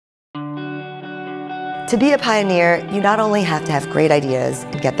To be a pioneer, you not only have to have great ideas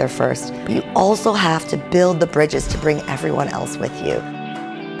and get there first, but you also have to build the bridges to bring everyone else with you.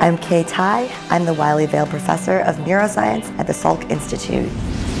 I'm Kay M. I'm the Wiley Vale Professor of Neuroscience at the Salk Institute.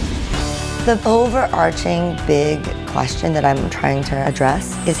 The overarching big question that I'm trying to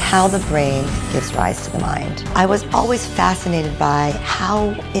address is how the brain gives rise to the mind. I was always fascinated by how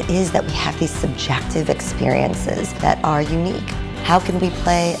it is that we have these subjective experiences that are unique. How can we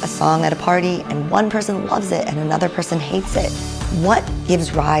play a song at a party and one person loves it and another person hates it? What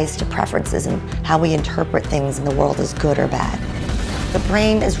gives rise to preferences and how we interpret things in the world as good or bad? The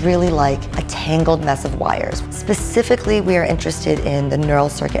brain is really like a tangled mess of wires. Specifically, we are interested in the neural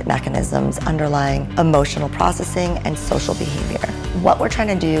circuit mechanisms underlying emotional processing and social behavior. What we're trying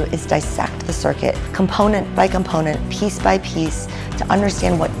to do is dissect the circuit component by component, piece by piece, to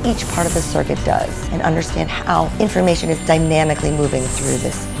understand what each part of the circuit does and understand how information is dynamically moving through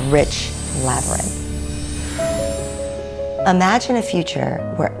this rich labyrinth. Imagine a future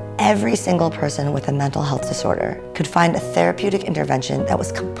where every single person with a mental health disorder could find a therapeutic intervention that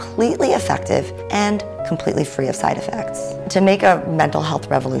was completely effective and completely free of side effects. To make a mental health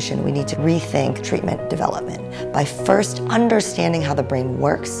revolution, we need to rethink treatment development by first understanding how the brain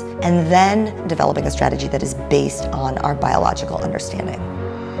works and then developing a strategy that is based on our biological understanding.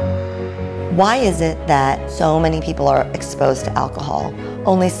 Why is it that so many people are exposed to alcohol?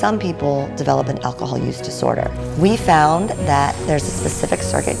 Only some people develop an alcohol use disorder. We found that there's a specific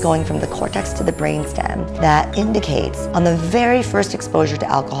circuit going from the cortex to the brainstem that indicates on the very first exposure to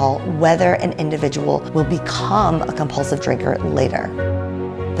alcohol whether an individual will become a compulsive drinker later.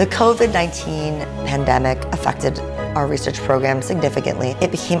 The COVID-19 pandemic affected our research program significantly.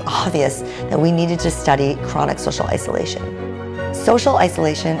 It became obvious that we needed to study chronic social isolation. Social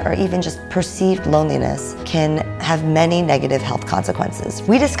isolation, or even just perceived loneliness, can have many negative health consequences.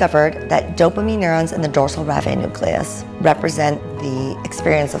 We discovered that dopamine neurons in the dorsal raphe nucleus represent the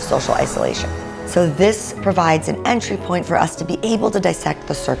experience of social isolation. So this provides an entry point for us to be able to dissect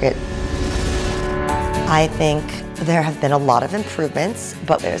the circuit. I think there have been a lot of improvements,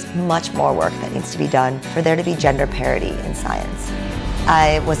 but there's much more work that needs to be done for there to be gender parity in science.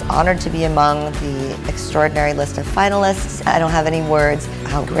 I was honored to be among the extraordinary list of finalists. I don't have any words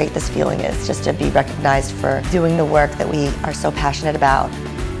how great this feeling is, just to be recognized for doing the work that we are so passionate about.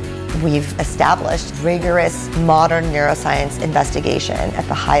 We've established rigorous modern neuroscience investigation at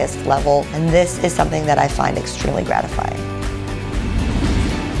the highest level, and this is something that I find extremely gratifying.